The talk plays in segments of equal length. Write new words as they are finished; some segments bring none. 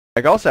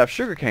I also have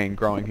sugarcane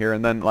growing here,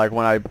 and then like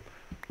when I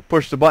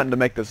push the button to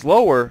make this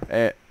lower,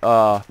 yeah,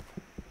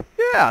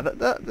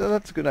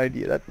 that's a good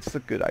idea. That's a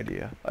good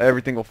idea.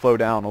 Everything will flow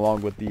down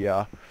along with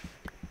the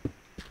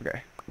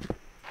okay.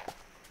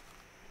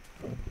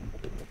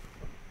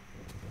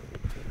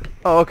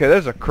 Oh, okay.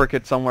 There's a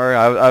cricket somewhere.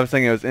 I was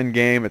thinking it was in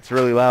game. It's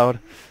really loud.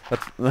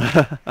 That's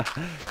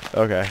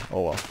okay.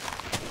 Oh well.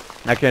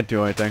 I can't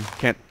do anything.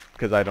 Can't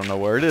because I don't know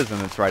where it is,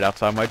 and it's right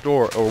outside my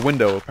door or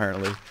window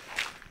apparently.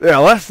 Yeah,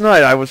 last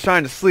night I was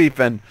trying to sleep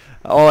and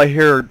all I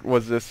heard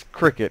was this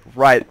cricket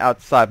right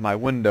outside my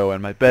window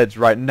and my bed's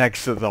right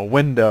next to the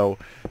window.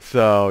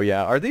 So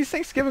yeah, are these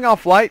things giving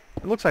off light?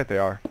 It looks like they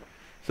are.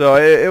 So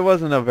it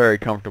wasn't a very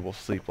comfortable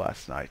sleep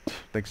last night,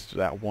 thanks to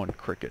that one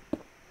cricket.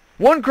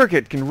 One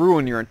cricket can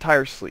ruin your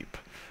entire sleep.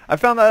 I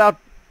found that out.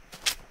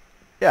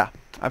 Yeah,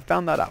 I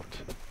found that out.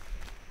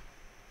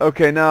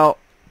 Okay, now,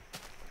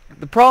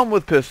 the problem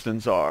with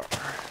pistons are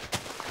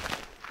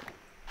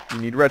you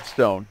need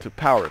redstone to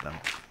power them.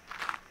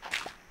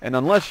 And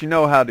unless you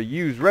know how to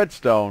use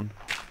redstone,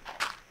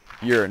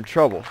 you're in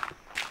trouble.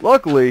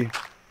 Luckily,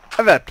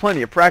 I've had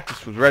plenty of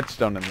practice with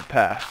redstone in the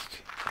past.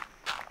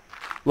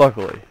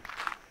 Luckily.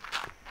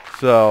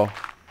 So,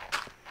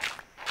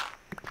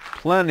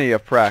 plenty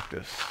of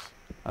practice.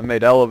 I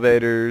made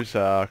elevators,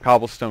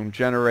 cobblestone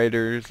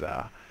generators,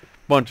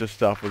 bunch of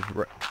stuff with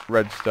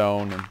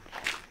redstone, and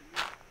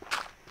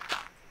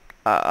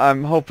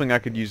I'm hoping I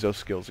could use those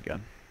skills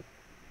again.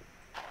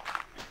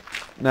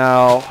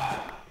 Now,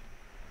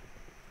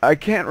 I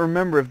can't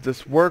remember if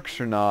this works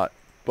or not,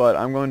 but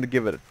I'm going to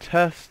give it a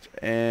test,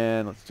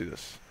 and let's do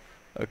this.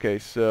 Okay,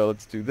 so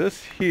let's do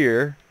this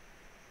here.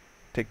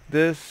 Take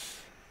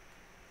this.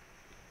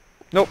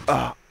 Nope.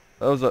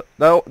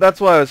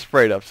 That's what I was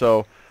afraid of.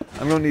 So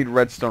I'm going to need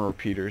redstone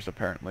repeaters,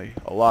 apparently.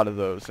 A lot of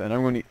those. And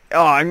I'm going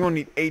to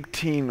need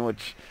 18,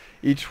 which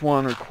each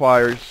one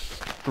requires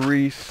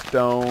 3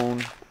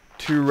 stone,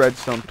 2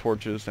 redstone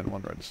torches, and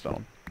 1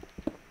 redstone.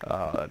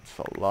 That's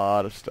a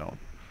lot of stone.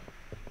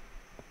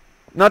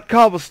 Not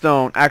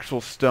cobblestone,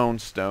 actual stone.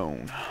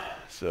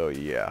 So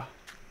yeah.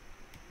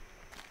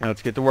 Now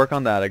let's get to work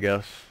on that, I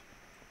guess.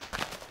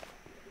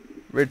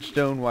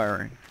 Redstone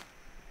wiring.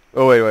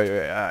 Oh wait.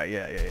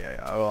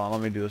 Yeah. Hold on,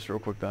 let me do this real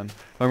quick then.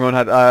 I'm going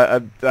to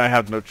have. I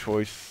have no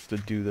choice to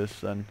do this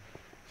then.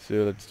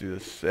 So let's do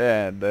this.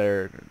 And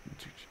there.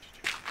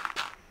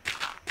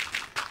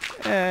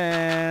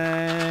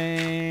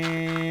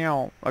 And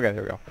okay,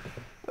 there we go.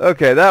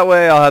 Okay, that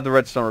way I'll have the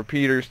redstone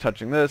repeaters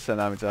touching this,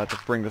 and I'm going to have to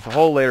bring this a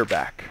whole layer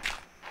back.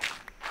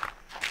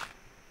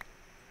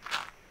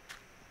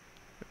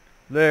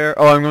 There.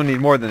 Oh, I'm going to need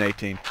more than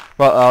 18.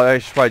 Well, I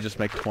should probably just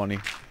make 20.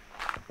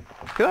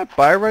 Could I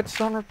buy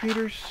redstone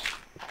repeaters?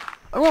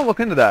 I'm going to look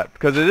into that,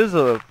 because it is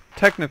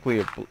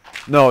technically a...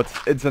 No,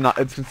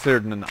 it's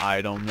considered an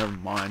item. Never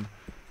mind.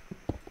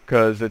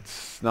 Because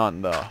it's not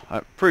in the...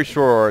 I'm pretty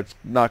sure it's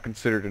not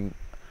considered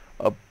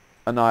a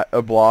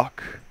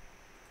block.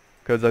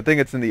 Because I think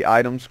it's in the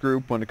items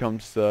group when it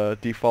comes to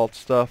default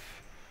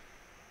stuff.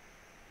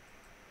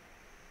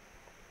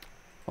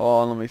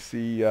 Oh, let me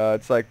see.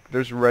 It's like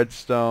there's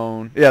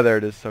redstone. Yeah, there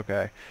it is.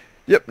 Okay.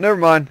 Yep, never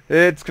mind.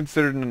 It's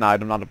considered an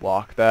item, not a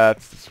block.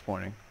 That's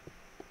disappointing.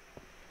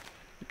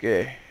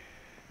 Okay.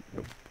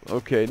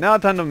 Okay, now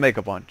time to make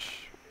a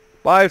bunch.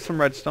 Buy some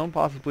redstone,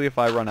 possibly if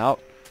I run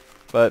out.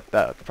 But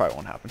that probably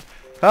won't happen.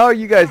 How are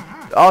you guys?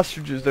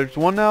 Ostriches, there's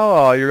one now?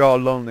 Oh, you're all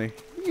lonely.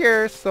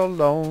 You're so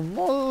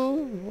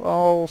lonely,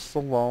 oh so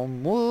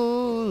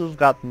lonely, you've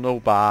got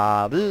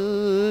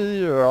nobody,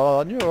 you're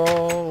on your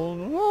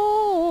own.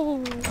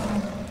 Oh.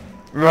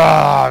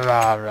 Rah,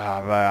 rah, rah,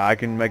 rah. I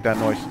can make that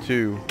noise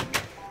too.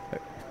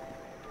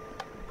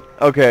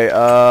 Okay,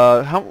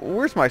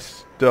 where's my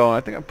stone? I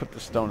think I put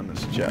the stone in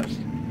this chest.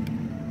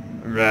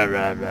 Rah,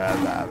 rah,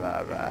 rah, rah,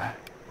 rah, rah.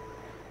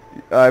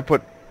 I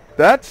put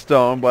that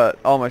stone, but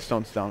all my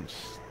stone's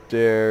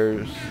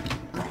downstairs.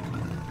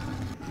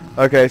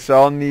 Okay, so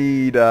I'll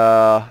need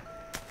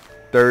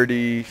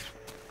 30.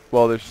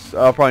 Well,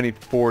 I'll probably need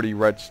 40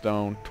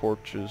 redstone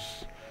torches.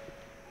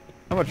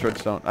 How much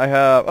redstone? I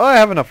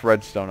have enough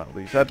redstone at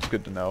least. That's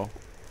good to know.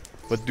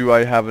 But do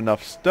I have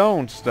enough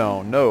stone?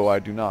 No, I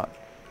do not.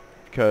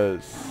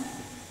 Because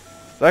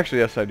actually,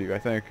 yes, I do. I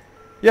think.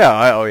 Yeah.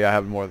 I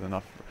have more than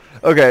enough.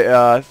 Okay.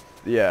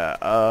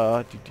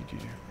 Yeah.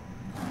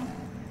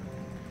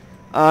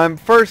 I'm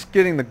first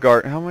getting the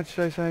garden. How much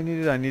did I say I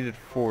needed? I needed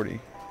 40.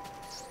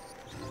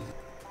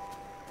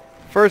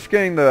 First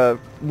getting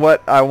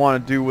what I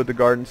want to do with the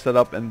garden set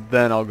up, and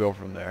then I'll go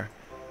from there.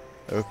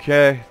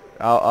 Okay,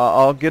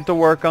 I'll get to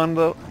work on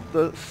the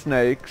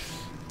snakes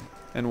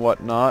and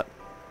whatnot.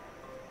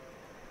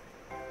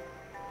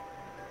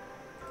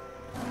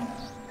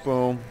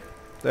 Boom.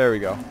 There we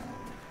go.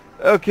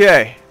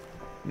 Okay,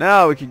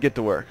 now we can get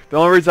to work. The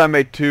only reason I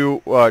made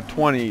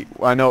 20,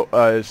 I know,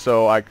 is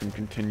so I can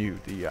continue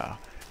the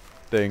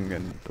thing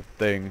and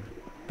the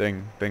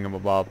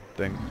thingamabob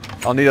thing.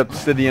 I'll need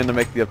obsidian to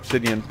make the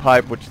obsidian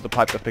pipe, which is the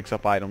pipe that picks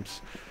up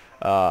items.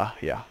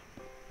 Yeah.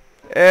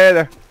 Hey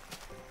there.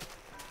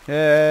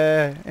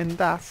 Yeah,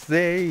 and I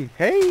say,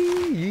 hey,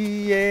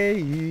 yeah,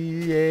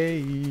 yeah,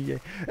 yeah.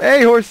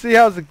 Hey, horsey,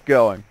 how's it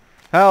going?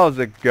 How's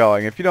it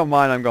going? If you don't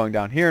mind, I'm going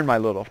down here in my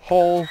little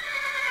hole.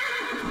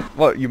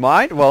 What, you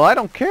mind? Well, I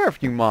don't care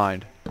if you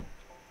mind.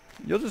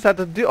 You'll just have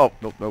to do... Oh,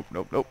 nope, nope,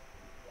 nope, nope.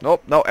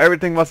 Nope, no,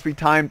 everything must be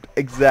timed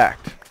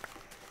exact.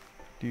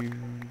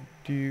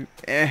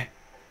 Yeah,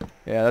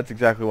 that's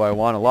exactly what I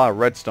want. A lot of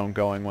redstone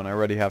going when I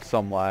already have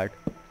some lag.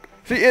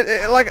 See,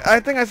 like, I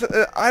think I said,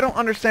 I don't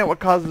understand what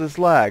causes this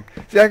lag.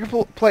 See, I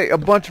can play a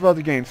bunch of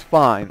other games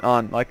fine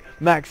on, like,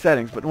 max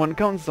settings, but when it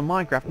comes to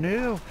Minecraft,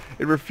 no,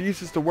 it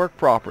refuses to work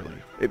properly.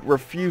 It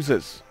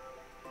refuses.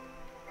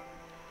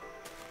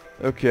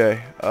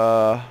 Okay,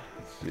 let's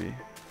see.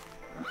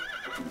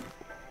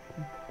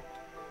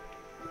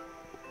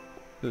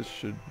 This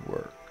should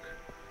work.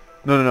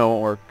 No, it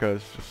won't work,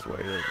 because just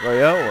later. Oh,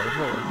 yeah,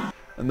 it'll work.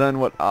 And then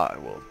what I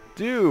will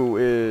do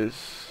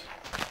is...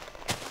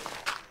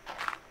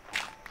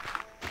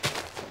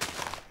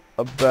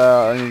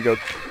 I need to go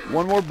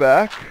one more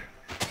back.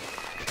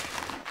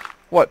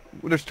 What?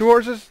 There's 2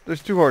 horses?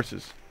 There's 2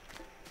 horses.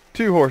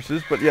 2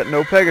 horses, but yet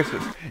no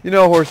Pegasus. You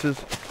know,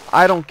 horses,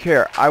 I don't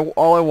care.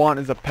 All I want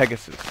is a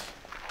Pegasus.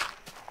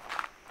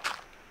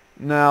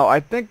 Now,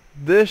 I think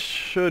this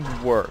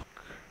should work.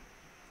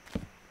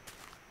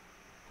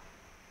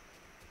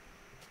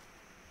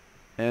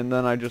 And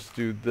then I just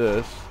do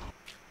this.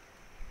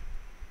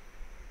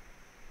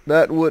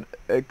 That would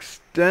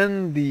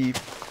extend the...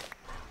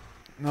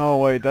 No,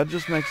 wait, that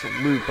just makes a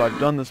loop. I've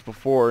done this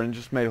before and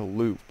just made a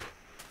loop.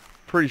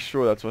 Pretty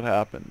sure that's what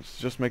happens.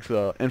 It just makes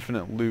an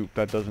infinite loop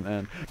that doesn't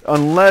end.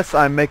 Unless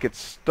I make it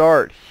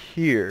start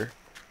here.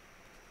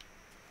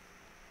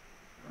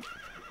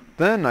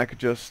 Then I could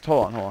just...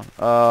 Hold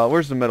on.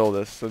 Where's the middle of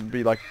this? It'd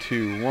be like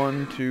 2.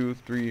 1, 2,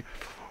 3,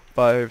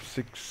 5,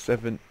 6,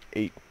 7,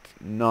 8,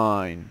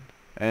 9.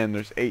 And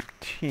there's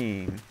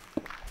 18.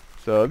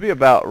 So it'd be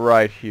about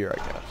right here,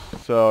 I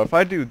guess. So if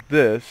I do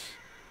this...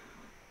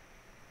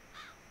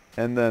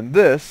 And then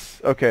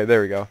this, okay,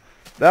 there we go.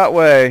 That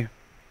way,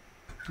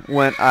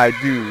 when I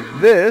do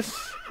this,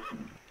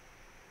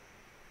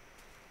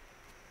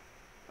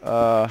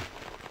 all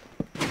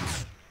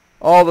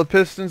the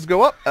pistons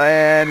go up,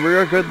 and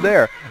we're good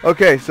there.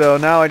 Okay, so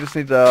now I just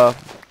need to,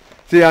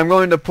 see, I'm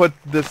going to put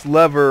this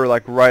lever,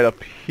 like, right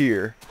up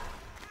here.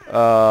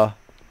 So,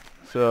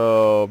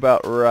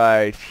 about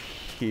right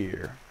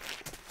here.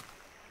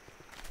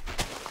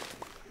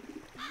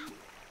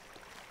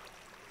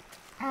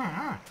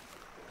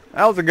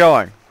 How's it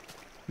going?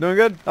 Doing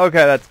good?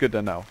 Okay, that's good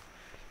to know.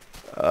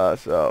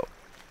 So,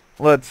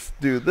 let's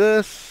do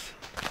this.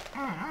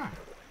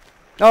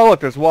 Oh,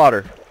 look, there's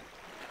water.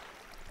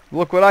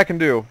 Look what I can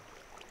do.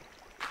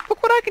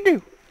 Look what I can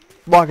do.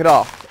 Block it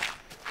off.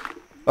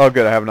 Oh,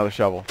 good, I have another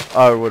shovel.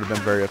 I would have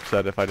been very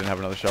upset if I didn't have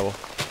another shovel.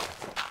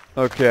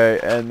 Okay,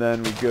 and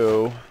then we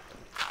go...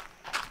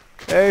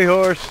 Hey,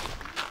 horse.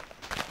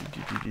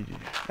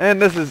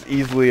 And this is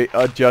easily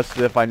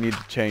adjusted if I need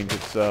to change it,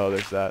 so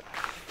there's that.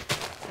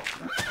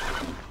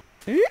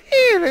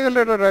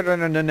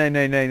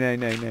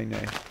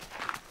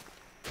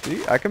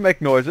 See, I can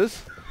make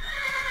noises.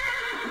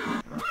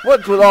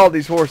 What's with all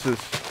these horses?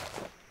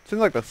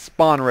 Seems like the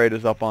spawn rate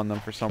is up on them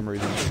for some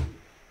reason.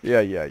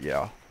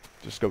 Yeah.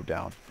 Just go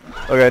down.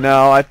 Okay,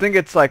 now I think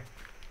it's like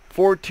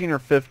 14 or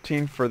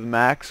 15 for the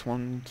max.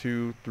 1,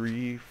 2,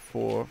 3,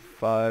 4,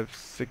 5,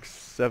 6,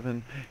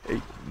 7,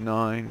 8,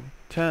 9,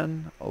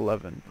 10,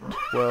 11,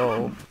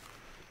 12,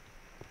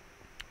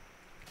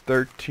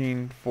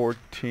 13,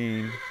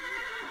 14...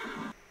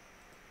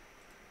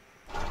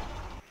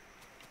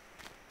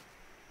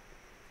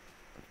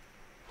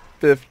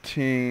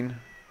 15.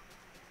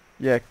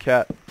 Yeah,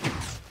 cat.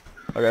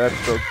 Okay, that's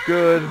still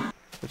good.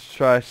 Let's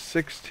try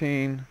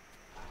 16.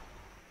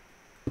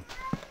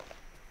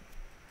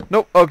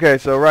 Nope. Okay,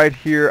 so right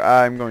here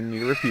I'm going to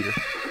need a repeater.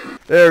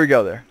 There we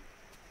go there.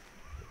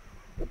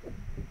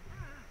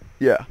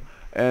 Yeah.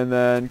 And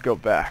then go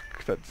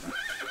back.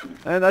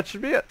 And that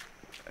should be it.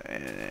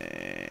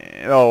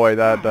 And, oh wait,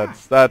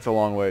 that's a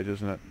long ways,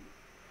 isn't it?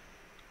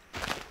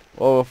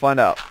 Well, we'll find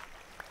out.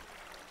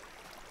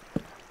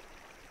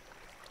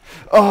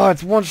 Oh,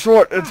 it's one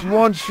short. It's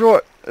one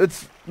short.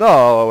 It's... No,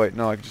 oh, wait.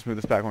 No, I can just move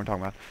this back when we're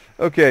talking about.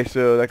 Okay,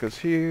 so that goes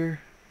here.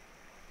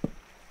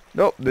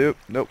 Nope. It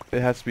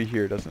has to be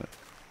here, doesn't it?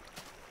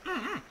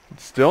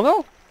 Still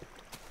no?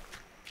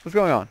 What's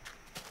going on?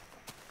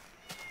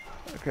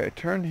 Okay,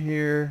 turn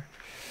here.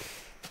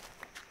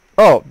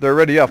 Oh, they're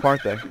already up,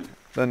 aren't they?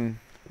 Then,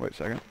 wait a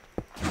second.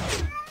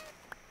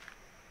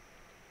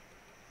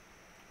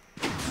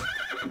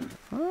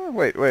 Oh,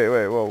 wait.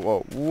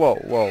 Whoa.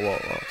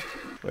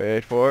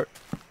 Wait for it.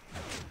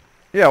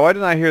 Yeah, why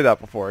didn't I hear that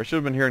before? I should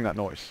have been hearing that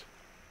noise.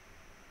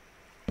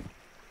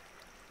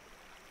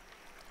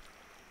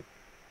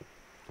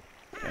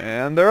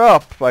 And they're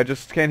up. I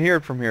just can't hear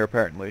it from here,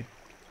 apparently.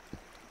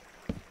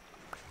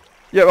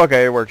 Yep,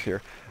 okay, it works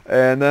here.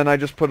 And then I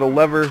just put a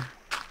lever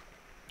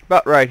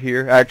about right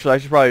here. Actually, I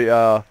should probably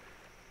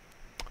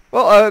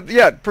Well,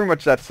 yeah, pretty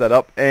much that's set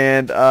up.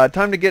 And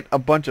time to get a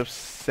bunch of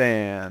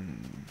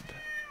sand.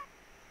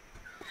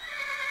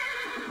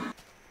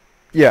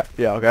 Yeah,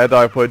 okay. I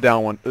thought I put it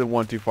down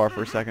one too far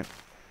for a second.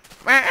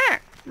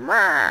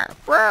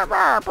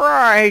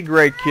 Hey,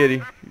 great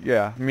kitty.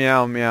 Yeah.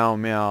 Meow, meow,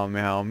 meow,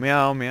 meow,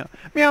 meow, meow.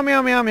 Meow,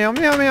 meow, meow, meow,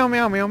 meow, meow,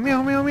 meow, meow,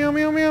 meow, meow, meow,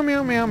 meow, meow,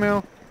 meow, meow,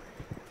 meow.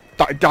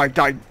 Die, die,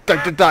 die,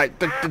 die, die,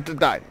 die, die,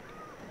 die.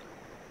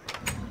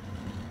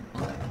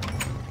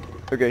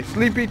 Okay,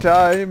 sleepy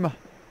time.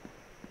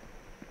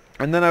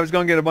 And then I was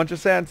gonna get a bunch of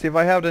sand, see if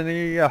I have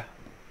any,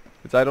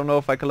 because I don't know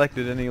if I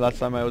collected any last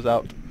time I was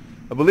out.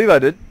 I believe I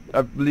did.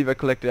 I believe I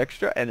collected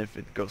extra, and if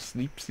it goes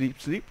sleep, sleep,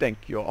 sleep,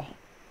 thank you all.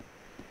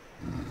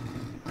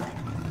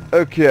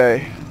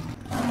 Okay.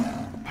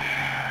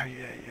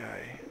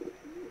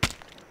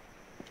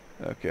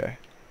 Okay.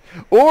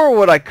 Or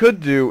what I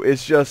could do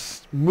is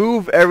just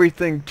move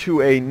everything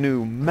to a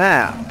new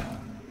map.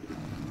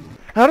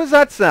 How does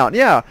that sound?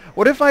 Yeah.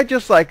 What if I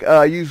just like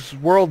use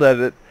world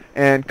edit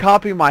and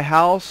copy my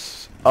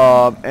house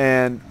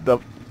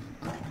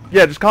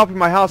just copy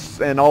my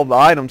house and all the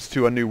items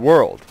to a new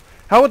world?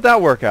 How would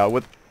that work out?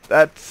 Would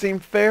that seem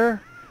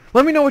fair?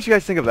 Let me know what you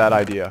guys think of that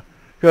idea.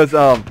 Because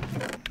all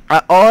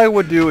I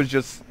would do is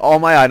just all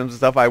my items and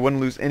stuff. I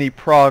wouldn't lose any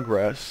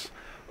progress.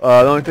 The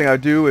only thing I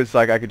would do is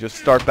like I could just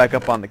start back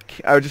up on the.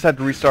 I would just have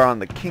to restart on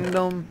the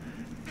kingdom.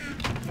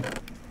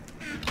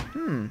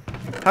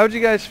 How would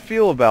you guys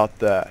feel about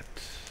that?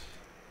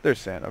 There's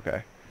sand.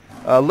 Okay.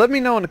 Let me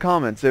know in the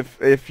comments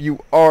if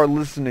you are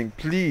listening.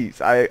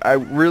 Please, I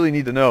really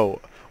need to know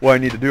what I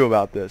need to do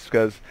about this,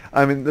 because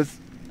I mean this.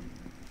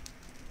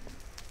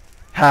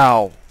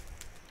 How?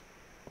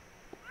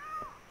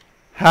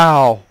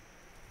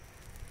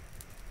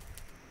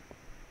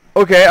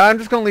 Okay, I'm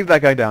just gonna leave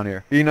that guy down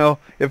here. You know,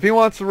 if he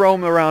wants to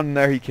roam around in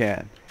there, he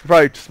can. He'll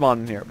probably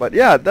spawn in here. But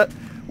yeah,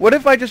 what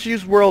if I just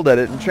use world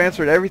edit and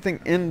transferred everything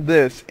in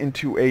this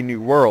into a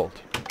new world,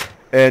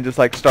 and just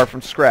like start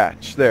from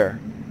scratch there?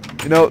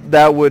 You know,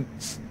 that would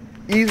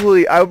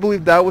easily. I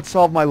believe that would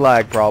solve my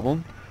lag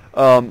problem.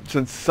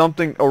 Since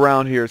something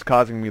around here is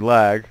causing me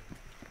lag.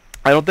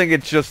 I don't think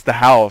it's just the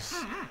house.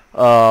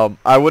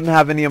 I wouldn't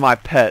have any of my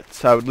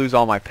pets. I would lose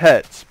all my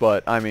pets,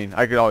 but I mean,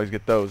 I could always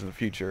get those in the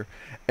future.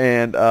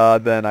 And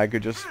then I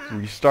could just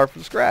restart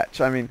from scratch.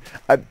 I mean,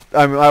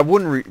 I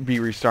wouldn't be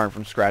restarting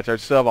from scratch.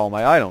 I'd still have all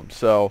my items.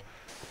 So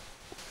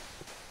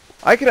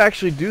I could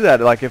actually do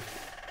that. Like if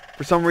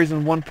for some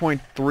reason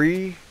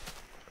 1.3.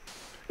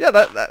 Yeah,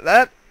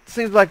 that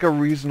seems like a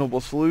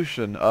reasonable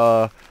solution.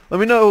 Let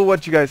me know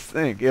what you guys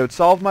think. It would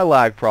solve my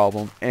lag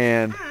problem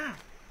and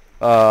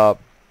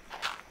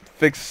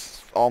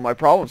fix all my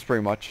problems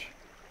pretty much.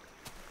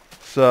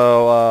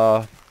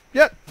 So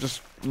yeah,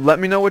 just let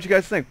me know what you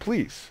guys think,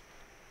 please.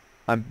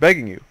 I'm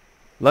begging you.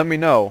 Let me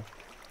know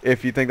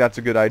if you think that's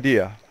a good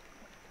idea.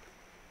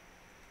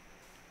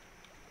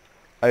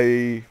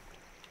 I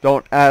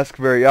don't ask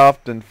very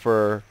often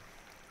for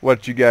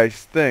what you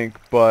guys think,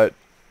 but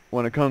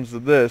when it comes to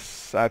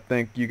this, I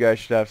think you guys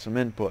should have some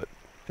input,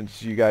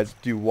 since you guys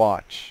do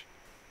watch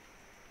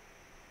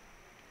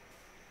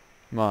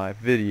my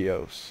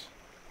videos.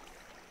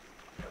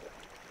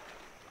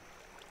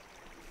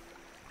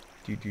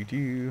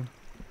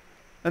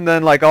 And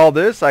then like all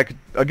this, I could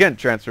again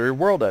transfer your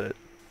world edit,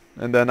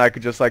 and then I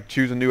could just like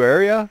choose a new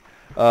area.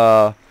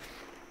 I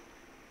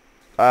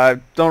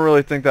don't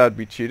really think that would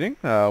be cheating.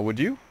 Would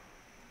you?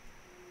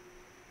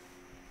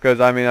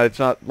 Because I mean, it's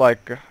not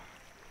like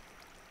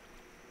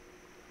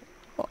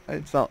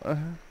it's not.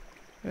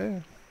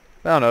 Yeah.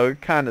 I don't know.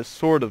 It kind of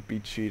sort of be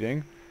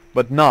cheating,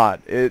 but not.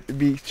 It'd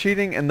be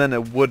cheating, and then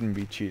it wouldn't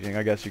be cheating,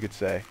 I guess you could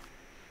say.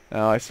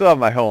 I still have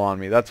my hoe on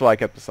me. That's why I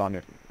kept this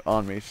on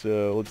me.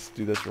 So let's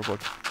do this real quick.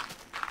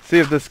 See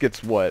if this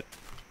gets wet.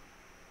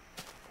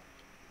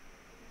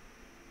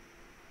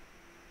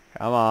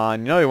 Come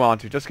on, you know you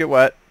want to. Just get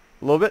wet.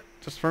 A little bit,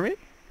 just for me.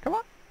 Come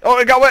on. Oh,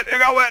 it got wet. It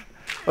got wet.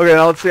 Okay,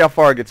 now let's see how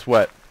far it gets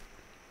wet.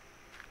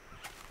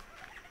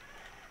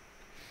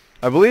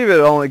 I believe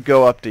it'll only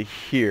go up to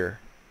here.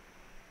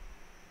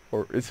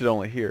 Or is it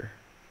only here?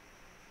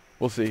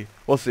 We'll see.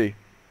 We'll see.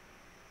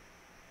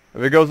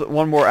 If it goes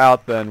one more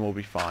out, then we'll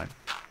be fine.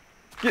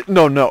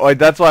 No.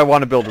 That's why I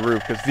want to build a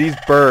roof, because these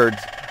birds,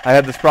 I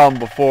had this problem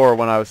before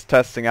when I was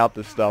testing out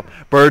this stuff.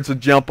 Birds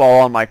would jump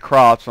all on my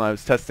crops when I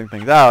was testing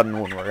things out, and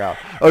it wouldn't work out.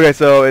 Okay,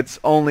 so it's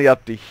only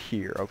up to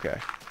here. Okay.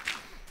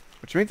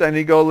 Which means I need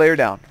to go layer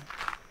down.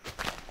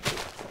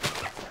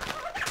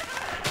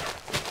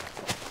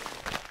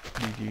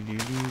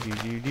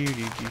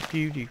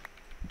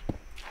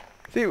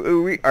 See,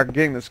 we are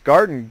getting this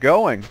garden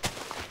going.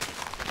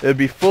 It'd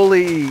be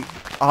fully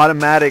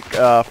automatic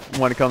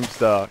when it comes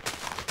to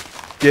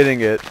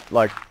getting it.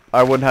 Like,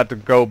 I wouldn't have to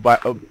go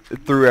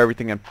through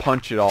everything and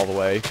punch it all the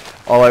way.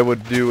 All I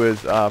would do is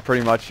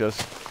pretty much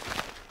just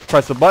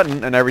press a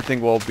button and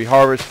everything will be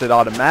harvested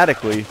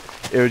automatically.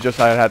 It was just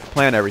I'd have to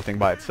plant everything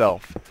by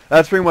itself.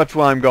 That's pretty much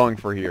what I'm going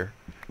for here.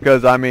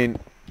 Because, I mean,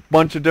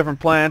 bunch of different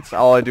plants.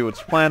 All I do is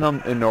plant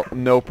them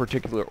in no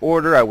particular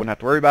order. I wouldn't have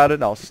to worry about it.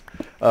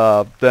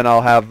 Then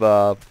I'll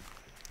have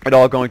it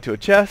all going to a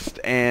chest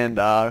and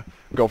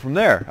go from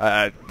there.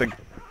 I think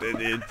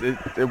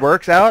it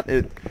works out.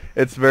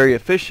 It's very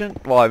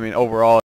efficient. Well, I mean, overall